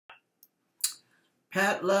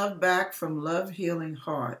Pat Love back from Love Healing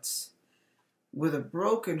Hearts with a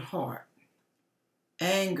broken heart,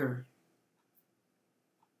 anger,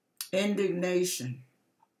 indignation,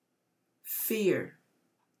 fear.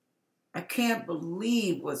 I can't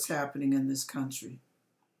believe what's happening in this country.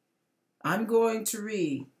 I'm going to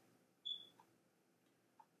read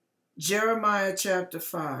Jeremiah chapter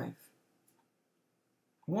 5. I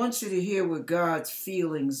want you to hear what God's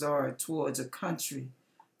feelings are towards a country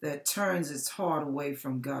that turns its heart away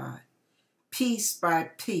from God. Piece by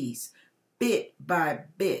piece, bit by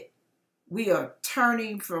bit, we are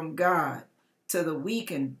turning from God to the weak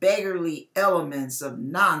and beggarly elements of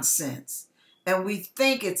nonsense. And we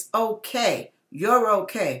think it's okay. You're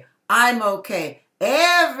okay. I'm okay.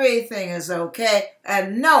 Everything is okay.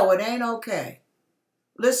 And no, it ain't okay.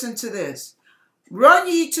 Listen to this. Run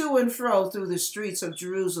ye to and fro through the streets of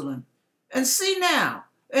Jerusalem, and see now,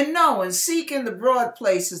 and know, and seek in the broad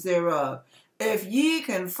places thereof, if ye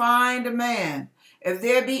can find a man, if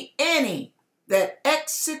there be any that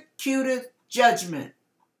executeth judgment,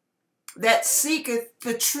 that seeketh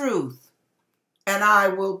the truth, and I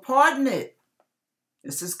will pardon it.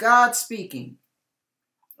 This is God speaking.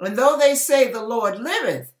 And though they say the Lord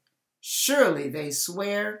liveth, surely they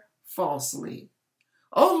swear falsely.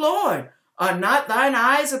 O Lord, are not thine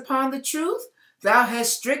eyes upon the truth? Thou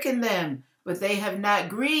hast stricken them, but they have not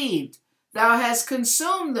grieved. Thou hast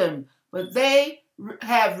consumed them, but they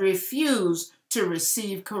have refused to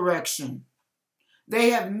receive correction. They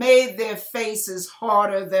have made their faces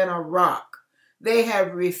harder than a rock. They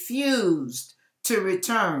have refused to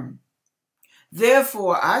return.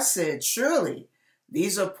 Therefore I said, surely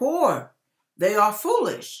these are poor. They are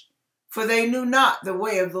foolish, for they knew not the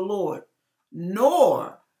way of the Lord,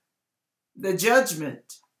 nor the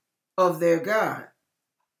judgment of their God.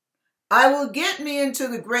 I will get me into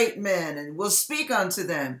the great men, and will speak unto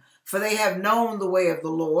them, for they have known the way of the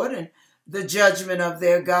Lord, and the judgment of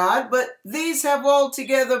their God. But these have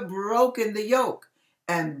altogether broken the yoke,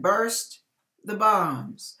 and burst the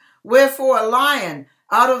bonds. Wherefore a lion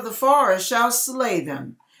out of the forest shall slay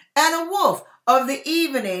them, and a wolf of the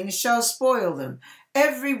evening shall spoil them.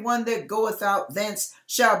 Every one that goeth out thence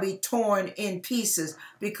shall be torn in pieces,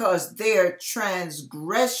 because their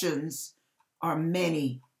transgressions are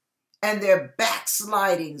many, and their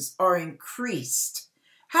backslidings are increased.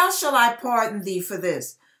 How shall I pardon thee for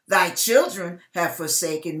this? Thy children have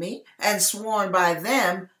forsaken me, and sworn by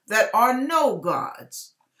them that are no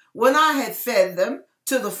gods. When I had fed them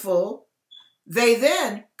to the full, they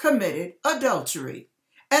then committed adultery,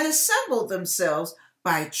 and assembled themselves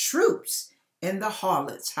by troops in the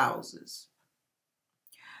harlots' houses.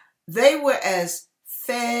 They were as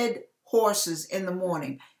fed horses in the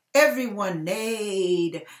morning. Everyone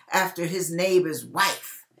neighed after his neighbor's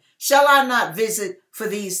wife. Shall I not visit for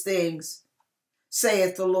these things,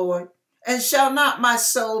 saith the Lord? And shall not my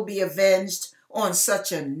soul be avenged on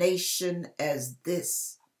such a nation as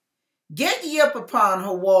this? Get ye up upon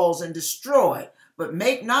her walls and destroy, but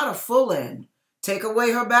make not a full end. Take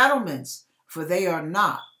away her battlements, for they are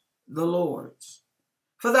not the Lord's.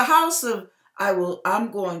 For the house of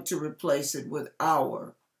I'm going to replace it with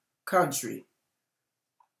our country.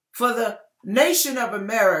 For the nation of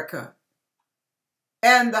America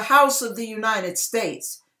and the house of the United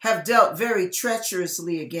States have dealt very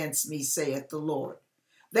treacherously against me, saith the Lord.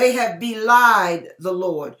 They have belied the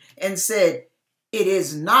Lord and said, it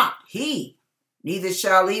is not he. Neither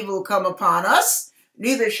shall evil come upon us,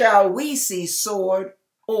 neither shall we see sword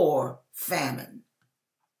or famine.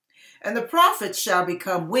 And the prophets shall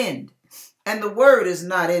become wind, and the word is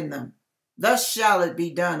not in them. Thus shall it be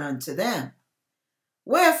done unto them.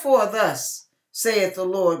 Wherefore thus saith the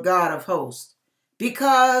Lord God of hosts,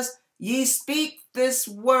 because ye speak this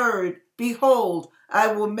word, behold, I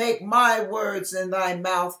will make my words in thy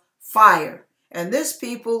mouth fire, and this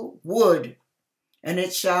people wood, and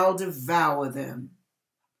it shall devour them.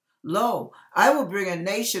 Lo, I will bring a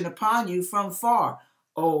nation upon you from far,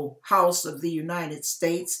 O house of the United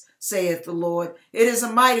States, saith the Lord. It is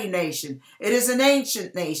a mighty nation. It is an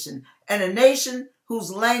ancient nation, and a nation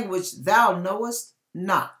whose language thou knowest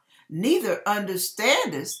not, neither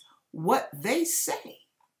understandest what they say.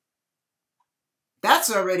 That's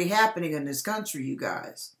already happening in this country, you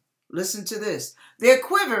guys. Listen to this. Their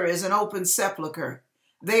quiver is an open sepulchre.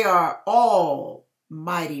 They are all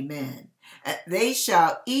mighty men. And they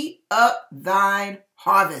shall eat up thine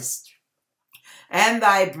harvest, and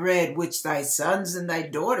thy bread which thy sons and thy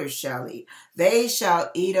daughters shall eat. They shall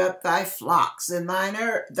eat up thy flocks and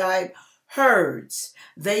thy herds.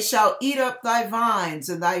 They shall eat up thy vines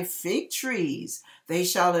and thy fig trees. They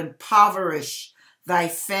shall impoverish thy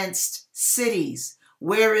fenced cities,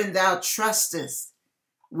 wherein thou trustest.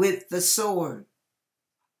 with the sword.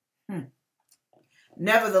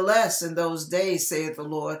 Nevertheless, in those days, saith the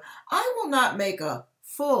Lord, I will not make a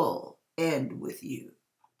full end with you.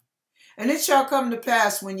 And it shall come to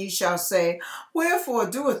pass when ye shall say, Wherefore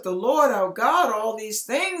doeth the Lord our God all these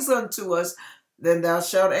things unto us? Then thou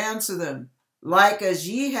shalt answer them, Like as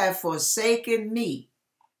ye have forsaken me,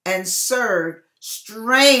 and served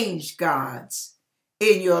strange gods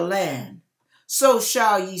in your land, so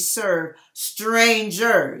shall ye serve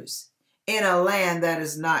strangers in a land that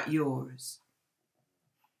is not yours.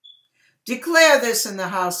 Declare this in the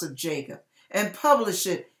house of Jacob, and publish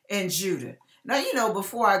it in Judah. Now,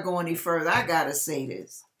 before I go any further, I gotta say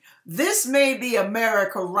this. This may be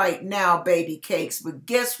America right now, baby cakes, but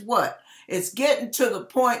guess what? It's getting to the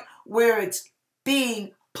point where it's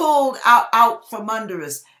being pulled out from under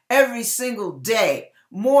us every single day.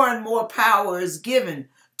 More and more power is given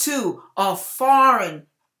to a foreign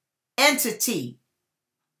entity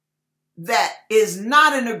that is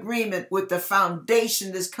not in agreement with the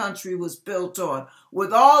foundation this country was built on,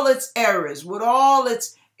 with all its errors, with all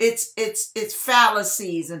its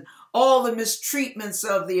fallacies, and all the mistreatments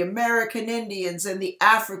of the American Indians and the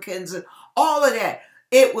Africans and all of that.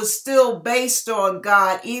 It was still based on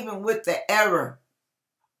God, even with the error.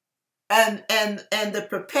 And the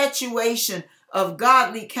perpetuation of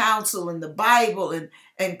godly counsel in the Bible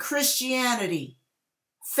and Christianity,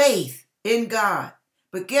 faith in God.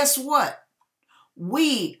 But guess what?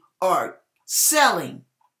 We are selling,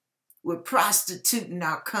 we're prostituting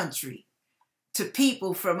our country to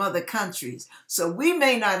people from other countries. So we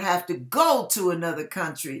may not have to go to another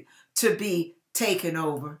country to be taken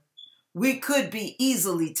over. We could be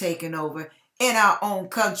easily taken over in our own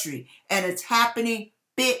country. And it's happening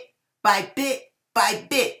bit by bit by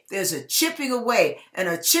bit. There's a chipping away and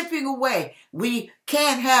a chipping away. We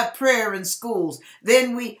can't have prayer in schools.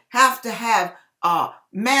 Then we have to have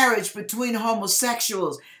marriage between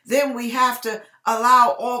homosexuals. Then we have to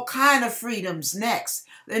allow all kind of freedoms next.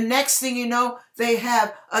 The next thing you know, they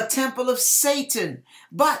have a temple of Satan.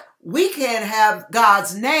 But we can't have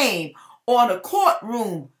God's name on a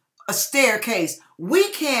courtroom, a staircase. We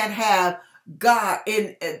can't have God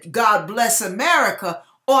in God Bless America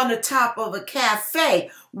on the top of a cafe.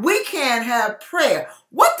 We can't have prayer.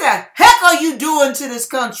 What the heck are you doing to this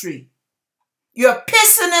country? You're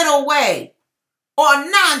pissing it away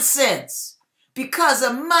on nonsense because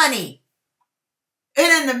of money.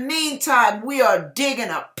 And in the meantime, we are digging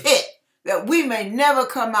a pit that we may never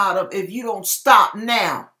come out of if you don't stop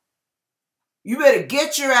now. You better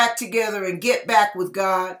get your act together and get back with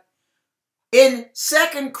God. In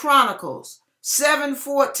 2 Chronicles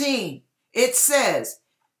 7:14, it says,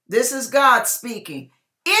 this is God speaking,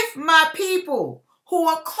 if my people who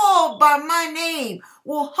are called by my name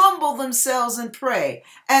will humble themselves and pray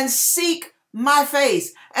and seek my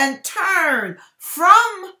face and turn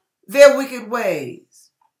from their wicked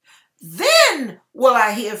ways, then will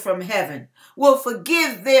I hear from heaven, will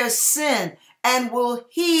forgive their sin, and will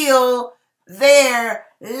heal their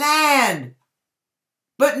land.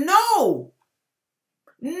 But no,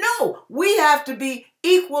 we have to be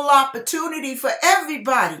equal opportunity for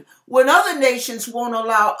everybody. When other nations won't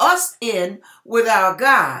allow us in with our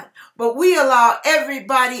God, but we allow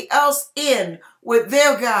everybody else in with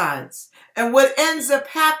their gods. And what ends up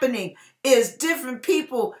happening is different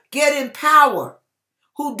people get in power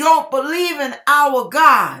who don't believe in our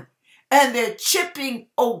God, and they're chipping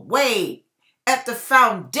away at the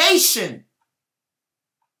foundation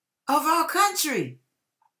of our country.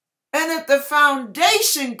 And if the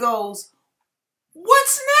foundation goes,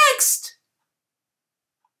 what's next?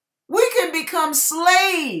 We can become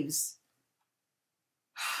slaves.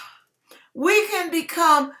 We can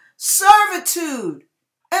become servitude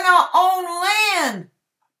in our own land,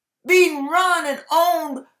 being run and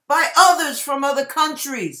owned by others from other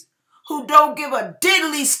countries who don't give a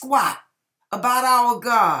diddly squat about our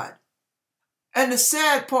God. And the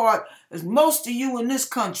sad part is most of you in this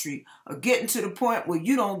country are getting to the point where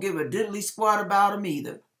you don't give a diddly squat about him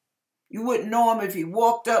either. You wouldn't know him if he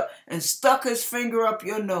walked up and stuck his finger up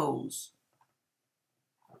your nose.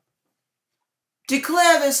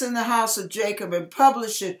 Declare this in the house of Jacob and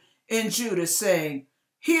publish it in Judah, saying,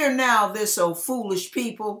 hear now this, O foolish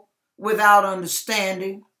people, without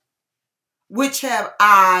understanding, which have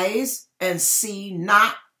eyes and see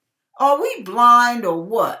not. Are we blind or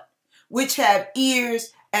what? Which have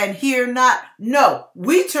ears and hear not? No,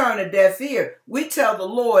 we turn a deaf ear. We tell the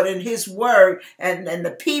Lord and his word and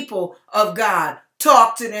the people of God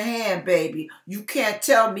Talk to the hand, baby. You can't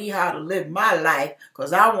tell me how to live my life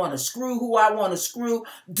because I want to screw who I want to screw,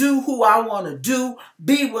 do who I want to do,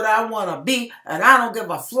 be what I want to be, and I don't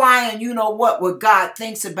give a flying you know what God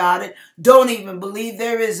thinks about it. Don't even believe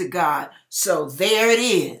there is a God. So there it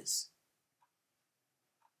is.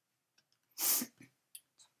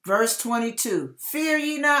 Verse 22, fear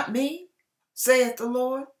ye not me, saith the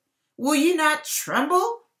Lord. Will ye not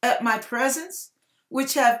tremble at my presence,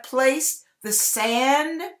 which have placed the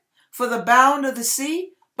sand for the bound of the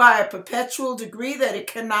sea by a perpetual degree that it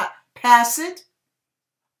cannot pass it?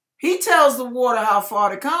 He tells the water how far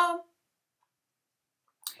to come.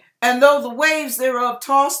 And though the waves thereof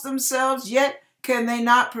toss themselves, yet can they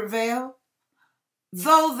not prevail.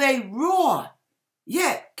 Though they roar,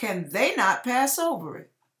 yet can they not pass over it.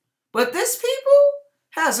 But this people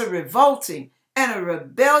has a revolting and a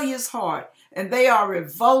rebellious heart, and they are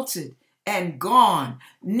revolted and gone.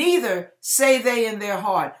 Neither say they in their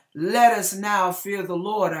heart, let us now fear the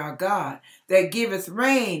Lord our God, that giveth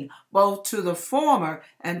rain both to the former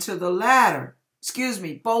and to the latter.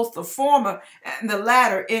 Both the former and the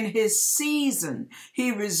latter in his season.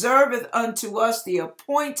 He reserveth unto us the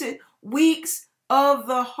appointed weeks of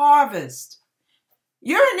the harvest.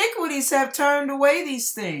 Your iniquities have turned away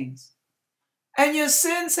these things, and your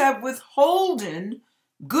sins have withholden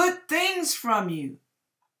good things from you.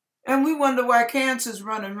 And we wonder why cancer's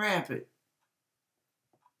running rampant.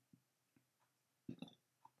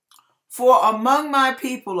 For among my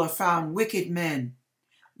people are found wicked men.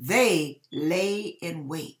 They lay in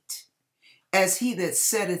wait, as he that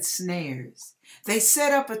setteth snares. They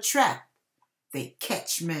set up a trap. They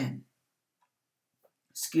catch men.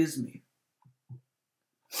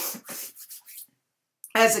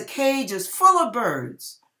 As a cage is full of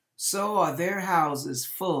birds, so are their houses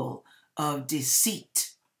full of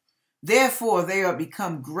deceit. Therefore they are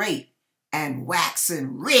become great and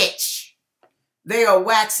waxen rich. They are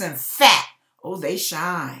waxen fat. Oh, they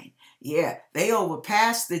shine. Yeah, they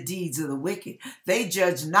overpass the deeds of the wicked. They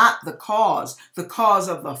judge not the cause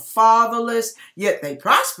of the fatherless, yet they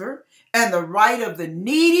prosper. And the right of the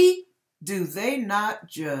needy do they not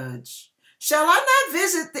judge. Shall I not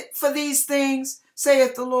visit for these things,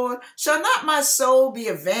 saith the Lord? Shall not my soul be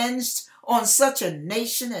avenged on such a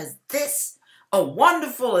nation as this? A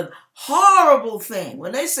wonderful and horrible thing.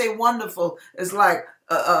 When they say wonderful, it's like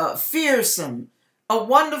fearsome. A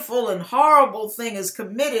wonderful and horrible thing is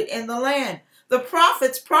committed in the land. The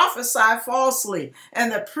prophets prophesy falsely,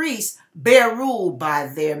 and the priests bear rule by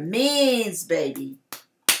their means, baby.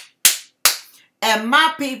 And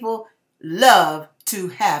my people love to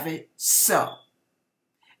have it so.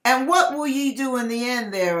 And what will ye do in the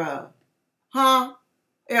end thereof? Yeah,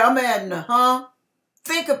 I'm adding a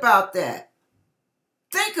Think about that.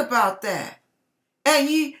 Think about that. And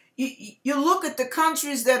you look at the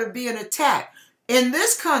countries that are being attacked. In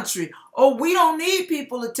this country, we don't need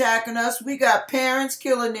people attacking us. We got parents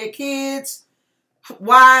killing their kids,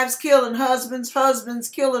 wives killing husbands, husbands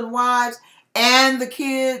killing wives and the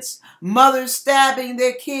kids, mothers stabbing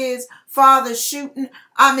their kids, fathers shooting.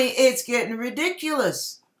 I mean, it's getting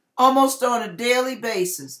ridiculous almost on a daily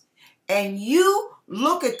basis. And you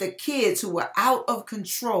look at the kids who are out of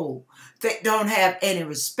control. They don't have any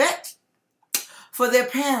respect for their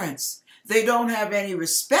parents. They don't have any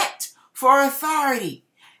respect for authority.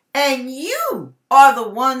 And you are the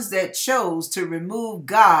ones that chose to remove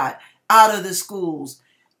God out of the schools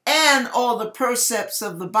and all the precepts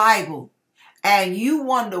of the Bible. And you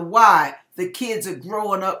wonder why the kids are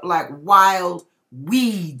growing up like wild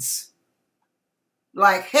weeds,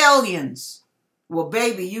 like hellions. Well,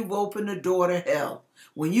 baby, you've opened the door to hell.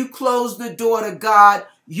 When you closed the door to God,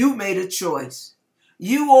 you made a choice.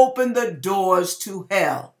 You opened the doors to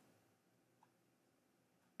hell.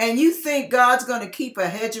 And you think God's going to keep a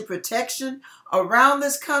hedge of protection around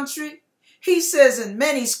this country? He says in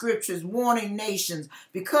many scriptures, warning nations,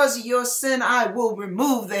 because of your sin, I will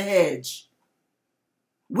remove the hedge.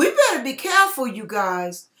 We better be careful, you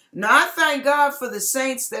guys. Now, I thank God for the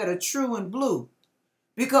saints that are true and blue,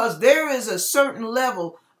 because there is a certain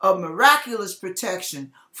level of miraculous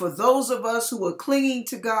protection for those of us who are clinging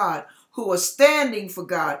to God, who are standing for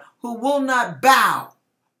God, who will not bow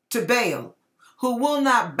to Baal, who will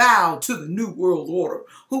not bow to the New World Order,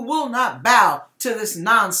 who will not bow to this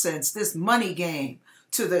nonsense, this money game,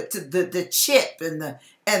 to the chip and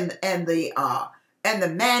the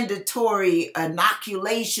mandatory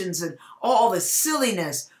inoculations and all the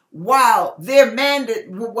silliness. While they're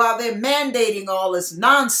mandating all this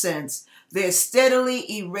nonsense, they're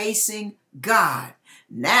steadily erasing God.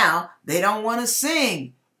 Now they don't want to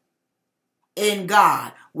sing in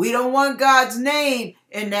God. We don't want God's name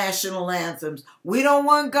in national anthems. We don't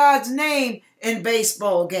want God's name in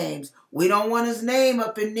baseball games. We don't want his name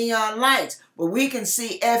up in neon lights. But we can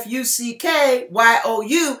see FUCKYOU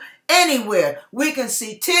anywhere. We can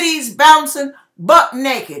see titties bouncing buck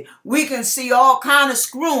naked. We can see all kind of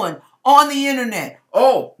screwing on the internet.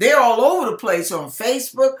 Oh, they're all over the place on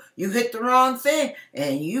Facebook. You hit the wrong thing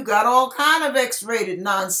and you got all kind of X-rated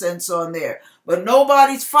nonsense on there. But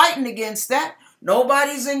nobody's fighting against that.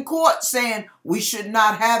 Nobody's in court saying we should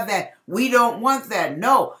not have that. We don't want that.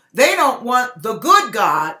 No, they don't want the good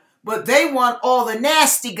God, but they want all the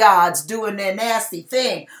nasty gods doing their nasty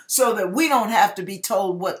thing so that we don't have to be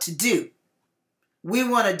told what to do. We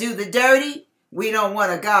want to do the dirty. We don't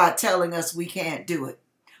want a God telling us we can't do it.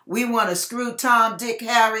 We want to screw Tom, Dick,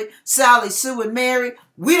 Harry, Sally, Sue, and Mary.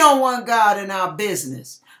 We don't want God in our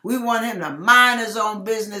business. We want him to mind his own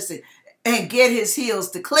business and get his heels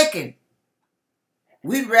to clicking.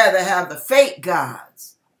 We'd rather have the fake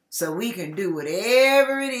gods so we can do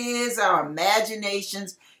whatever it is our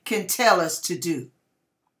imaginations can tell us to do.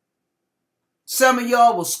 Some of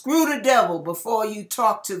y'all will screw the devil before you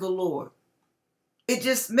talk to the Lord. It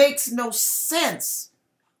just makes no sense.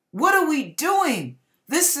 What are we doing?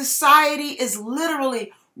 This society is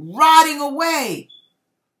literally rotting away.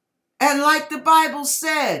 And like the Bible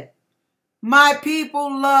said, my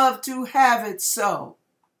people love to have it so.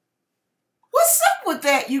 What's up with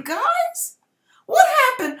that, you guys? What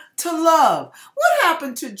happened to love? What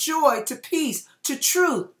happened to joy, to peace, to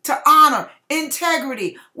truth, to honor,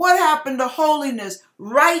 integrity? What happened to holiness,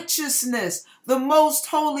 righteousness, the most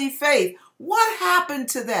holy faith? What happened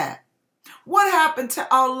to that? What happened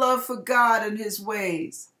to our love for God and his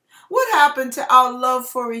ways? What happened to our love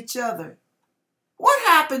for each other? What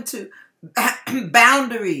happened to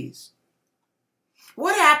boundaries?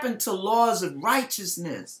 What happened to laws of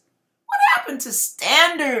righteousness? What happened to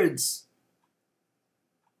standards?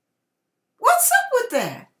 What's up with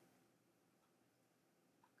that?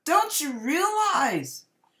 Don't you realize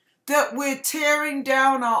that we're tearing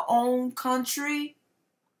down our own country?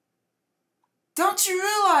 Don't you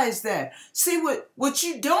realize that? See, what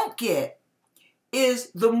you don't get is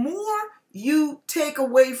the more you take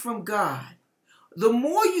away from God, the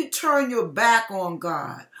more you turn your back on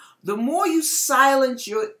God, the more you silence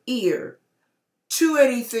your ear to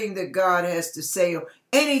anything that God has to say or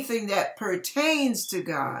anything that pertains to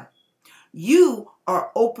God, you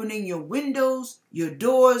are opening your windows, your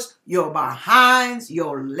doors, your behinds,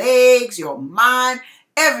 your legs, your mind,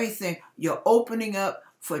 everything. You're opening up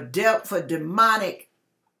for demonic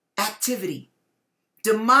activity.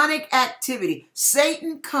 Demonic activity.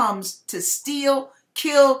 Satan comes to steal,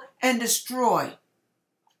 kill, and destroy.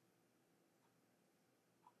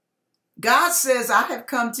 God says, I have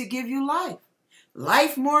come to give you life.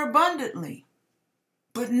 Life more abundantly.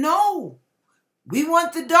 But no, we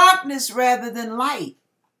want the darkness rather than light.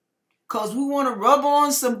 Because we want to rub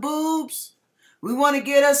on some boobs. We want to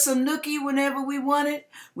get us some nookie whenever we want it.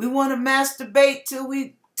 We want to masturbate till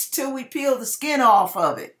we peel the skin off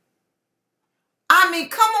of it. I mean,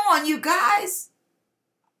 come on, you guys.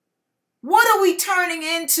 What are we turning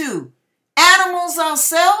into? Animals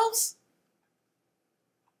ourselves?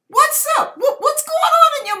 What's up? What's going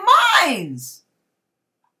on in your minds?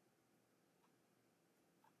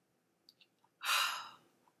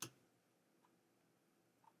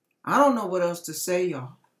 I don't know what else to say,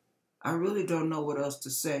 y'all. I really don't know what else to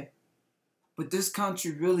say. But this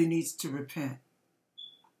country really needs to repent.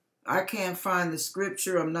 I can't find the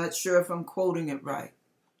scripture. I'm not sure if I'm quoting it right.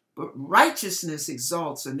 But righteousness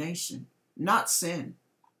exalts a nation, not sin.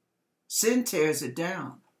 Sin tears it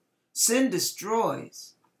down. Sin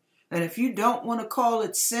destroys. And if you don't want to call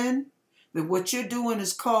it sin, then what you're doing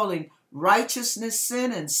is calling righteousness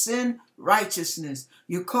sin and sin righteousness.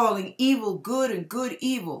 You're calling evil good and good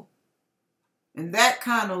evil. And that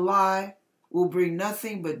kind of lie will bring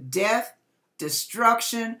nothing but death,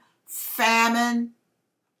 destruction, famine.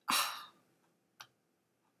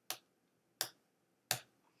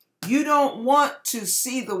 You don't want to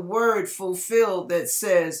see the word fulfilled that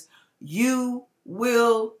says, you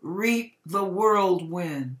will reap the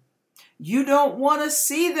whirlwind. You don't want to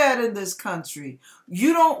see that in this country.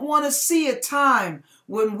 You don't want to see a time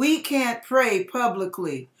when we can't pray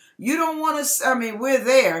publicly. You don't want to, I mean, we're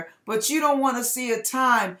there, but you don't want to see a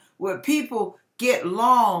time where people get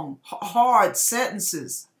long, hard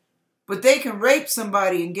sentences, but they can rape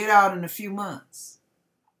somebody and get out in a few months.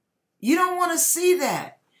 You don't want to see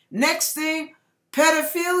that. Next thing,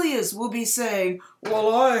 pedophilias will be saying,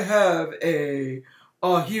 well, I have a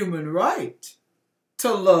human right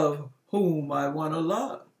to love whom I want to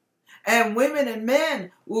love. And women and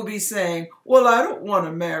men will be saying, well, I don't want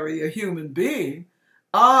to marry a human being.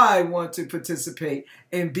 I want to participate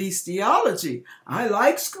in bestiality. I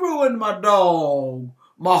like screwing my dog,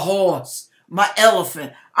 my horse, my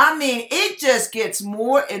elephant. I mean, it just gets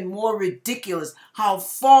more and more ridiculous. How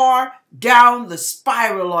far down the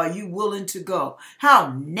spiral are you willing to go?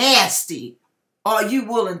 How nasty are you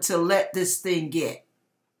willing to let this thing get?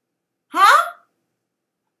 Huh?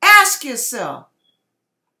 Ask yourself,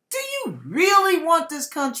 do you really want this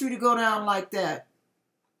country to go down like that?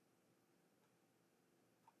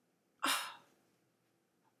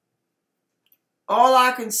 All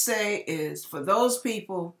I can say is for those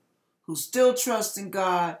people who still trust in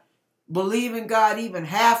God, believe in God, even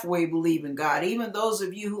halfway believe in God, even those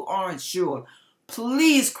of you who aren't sure,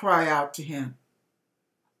 please cry out to him.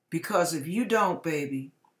 Because if you don't,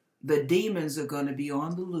 baby, the demons are going to be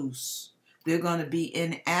on the loose. They're going to be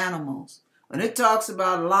in animals. When it talks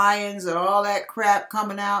about lions and all that crap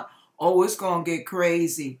coming out, oh, it's going to get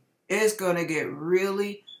crazy. It's going to get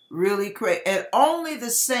really, really crazy. And only the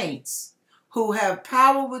saints who have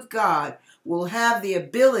power with God will have the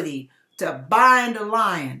ability to bind a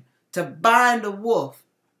lion, to bind a wolf,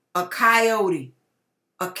 a coyote,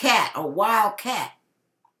 a cat, a wild cat.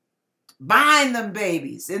 Bind them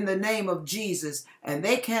babies in the name of Jesus, and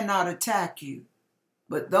they cannot attack you.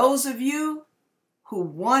 But those of you who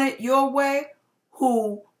want it your way,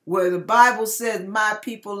 where the Bible says my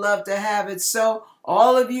people love to have it so,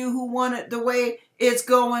 all of you who want it the way it's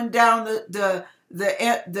going down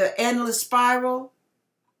the endless spiral,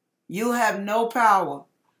 you'll have no power.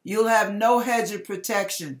 You'll have no hedge of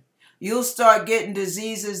protection. You'll start getting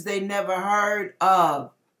diseases they never heard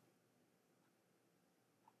of.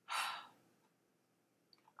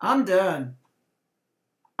 I'm done.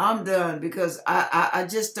 I'm done because I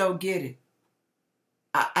just don't get it.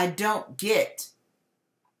 I don't get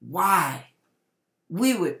why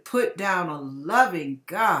we would put down a loving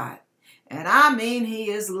God. And I mean, he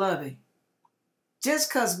is loving. Just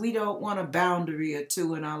because we don't want a boundary or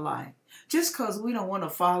two in our life. Just because we don't want to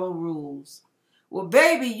follow rules. Well,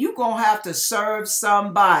 baby, you're going to have to serve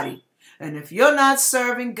somebody. And if you're not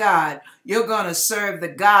serving God, you're going to serve the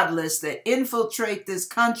godless that infiltrate this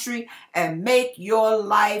country and make your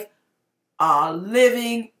life a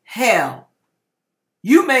living hell.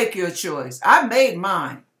 You make your choice. I made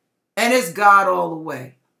mine. And it's God all the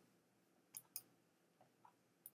way.